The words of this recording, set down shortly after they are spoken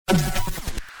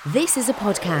This is a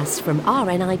podcast from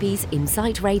RNIB's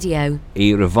Insight Radio.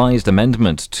 A revised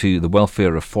amendment to the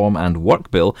Welfare Reform and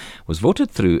Work Bill was voted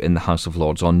through in the House of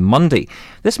Lords on Monday.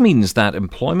 This means that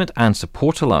employment and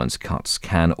support allowance cuts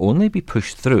can only be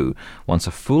pushed through once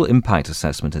a full impact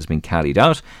assessment has been carried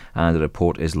out and a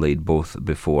report is laid both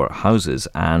before Houses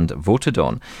and voted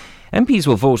on. MPs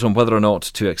will vote on whether or not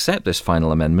to accept this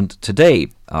final amendment today.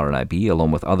 RNIB,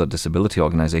 along with other disability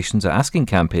organisations, are asking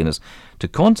campaigners to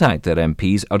contact their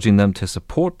MPs, urging them to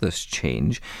support this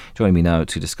change. Joining me now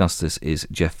to discuss this is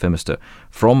Geoff Fimister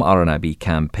from RNIB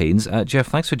Campaigns. Geoff,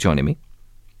 thanks for joining me.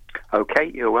 OK,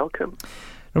 you're welcome.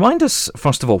 Remind us,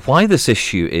 first of all, why this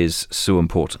issue is so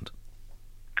important.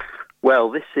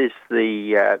 Well, this is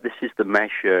the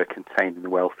measure contained in the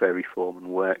Welfare Reform and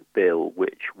Work Bill,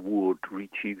 which would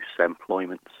reduce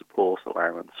employment support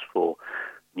allowance for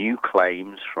new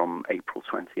claims from April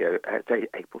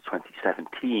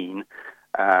 2017.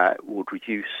 Would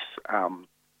reduce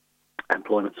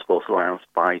employment support allowance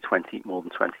by more than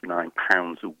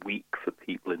 £29 a week for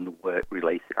people in the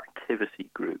work-related activity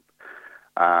group.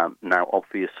 Now,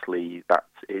 obviously, that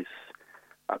is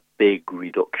a big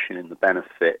reduction in the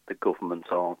benefit. The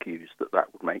government argues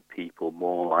that would make people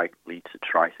more likely to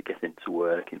try to get into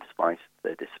work in spite of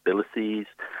their disabilities.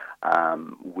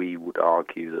 We would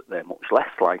argue that they're much less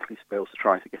likely to be able to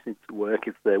try to get into work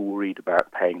if they're worried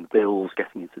about paying the bills,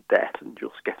 getting into debt and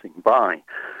just getting by.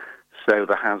 So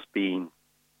there has been,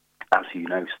 as you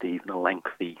know, Stephen, a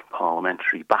lengthy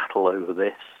parliamentary battle over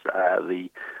this. The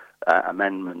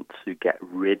amendment to get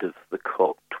rid of the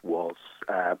cut was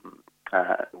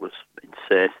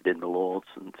inserted in the Lords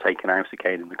and taken out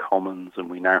again in the Commons, and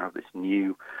we now have this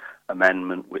new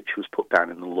amendment which was put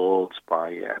down in the Lords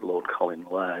by Lord Colin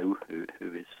Lowe, who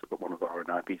is one of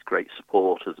RNIB's great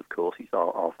supporters. Of course, he's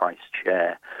our Vice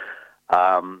Chair.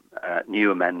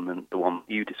 New amendment, the one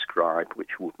you described,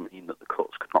 which would mean that the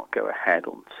cuts could not go ahead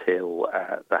until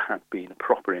there had been a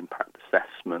proper impact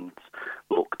assessment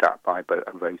looked at by both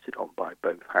and voted on by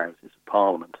both Houses of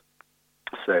Parliament.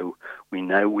 So we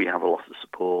know we have a lot of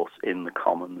support in the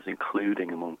Commons,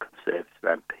 including among Conservative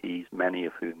MPs, many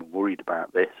of whom are worried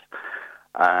about this.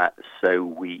 So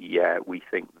we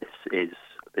think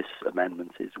this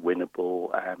amendment is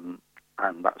winnable,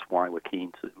 and that's why we're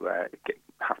keen to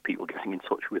have people getting in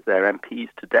touch with their MPs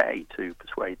today to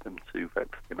persuade them to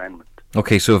vote for the amendment.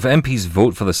 OK, so if MPs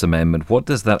vote for this amendment, what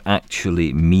does that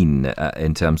actually mean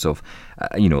in terms of,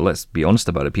 let's be honest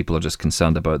about it, people are just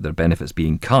concerned about their benefits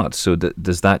being cut. So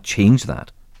does that change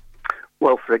that?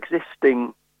 Well, for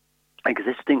existing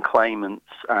claimants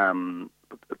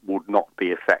would not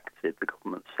be affected. The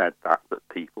government said that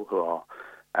people who are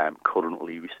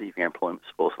currently receiving employment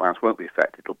support allowance won't be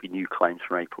affected. It'll be new claims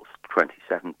from April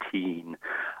 2017.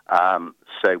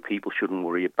 So people shouldn't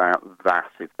worry about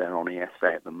that if they're on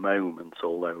ESA at the moment,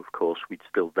 although, of course, we'd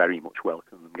still very much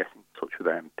welcome them getting in touch with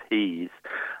MPs.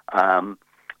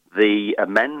 The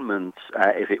amendment,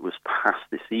 if it was passed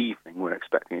this evening, we're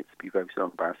expecting it to be voted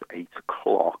on about 8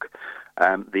 o'clock,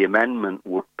 the amendment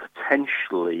would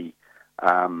potentially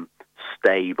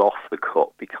stave off the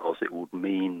cut, because it would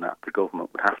mean that the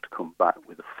government would have to come back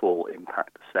with a full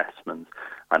impact assessment,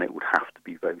 and it would have to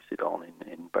be voted on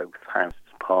in both Houses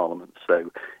of Parliament.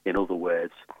 So, in other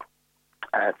words,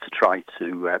 to try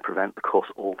to prevent the cut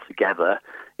altogether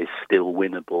is still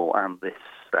winnable, and this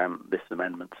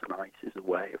amendment tonight is a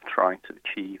way of trying to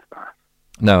achieve that.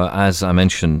 Now, as I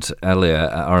mentioned earlier,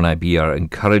 RNIB are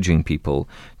encouraging people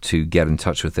to get in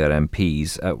touch with their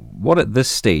MPs. What at this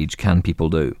stage can people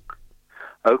do?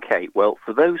 OK, well,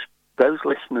 for those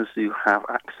listeners who have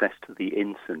access to the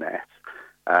internet,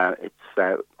 it's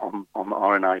on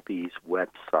RNIB's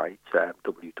website,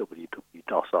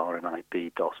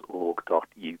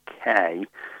 www.rnib.org.uk.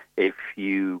 If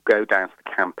you go down to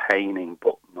the campaigning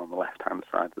button on the left-hand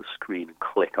side of the screen and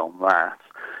click on that,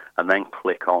 and then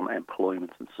click on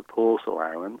Employment and Support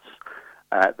Allowance,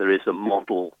 there is a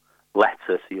model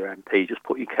letter to your MP. Just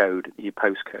put your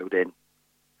postcode in.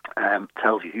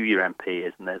 Tells you who your MP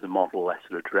is, and there's a model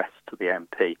letter addressed to the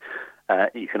MP.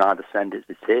 You can either send it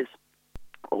as it is,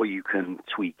 or you can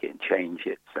tweak it and change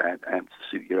it to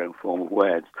suit your own form of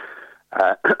words.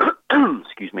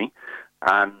 Excuse me.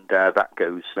 And that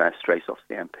goes straight off to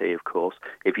the MP, of course.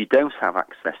 If you don't have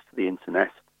access to the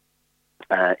internet,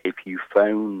 if you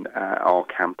phone our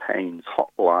campaign's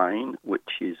hotline,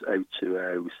 which is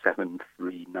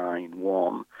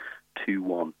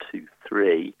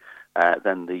 020-7391-2123,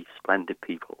 then the splendid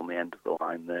people on the end of the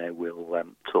line there will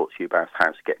talk to you about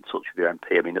how to get in touch with your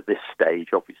MP. I mean, at this stage,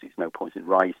 obviously, there's no point in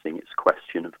writing. It's a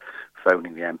question of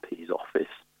phoning the MP's office.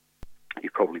 You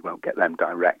probably won't get them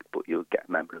direct, but you'll get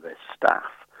a member of their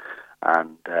staff.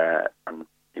 And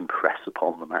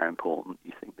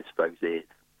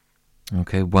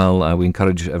Okay, well, we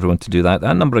encourage everyone to do that.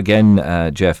 That number again,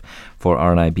 Geoff, for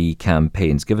RNIB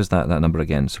campaigns. Give us that number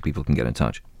again so people can get in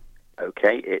touch.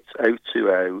 Okay, it's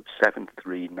 020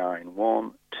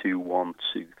 7391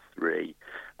 2123.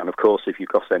 And of course, if you've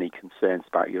got any concerns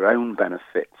about your own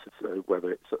benefits, whether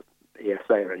it's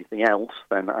ESA or anything else,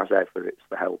 then as ever, it's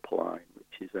the helpline,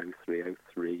 which is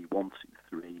 0303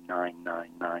 123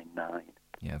 9999.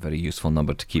 Yeah, very useful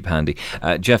number to keep handy.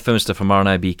 Geoff Fimister from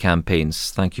RNIB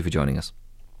Campaigns, thank you for joining us.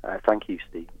 Thank you,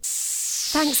 Steve.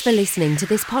 Thanks for listening to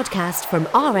this podcast from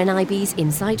RNIB's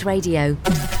Insight Radio.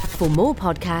 For more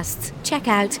podcasts, check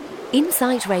out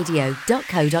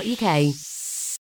insightradio.co.uk.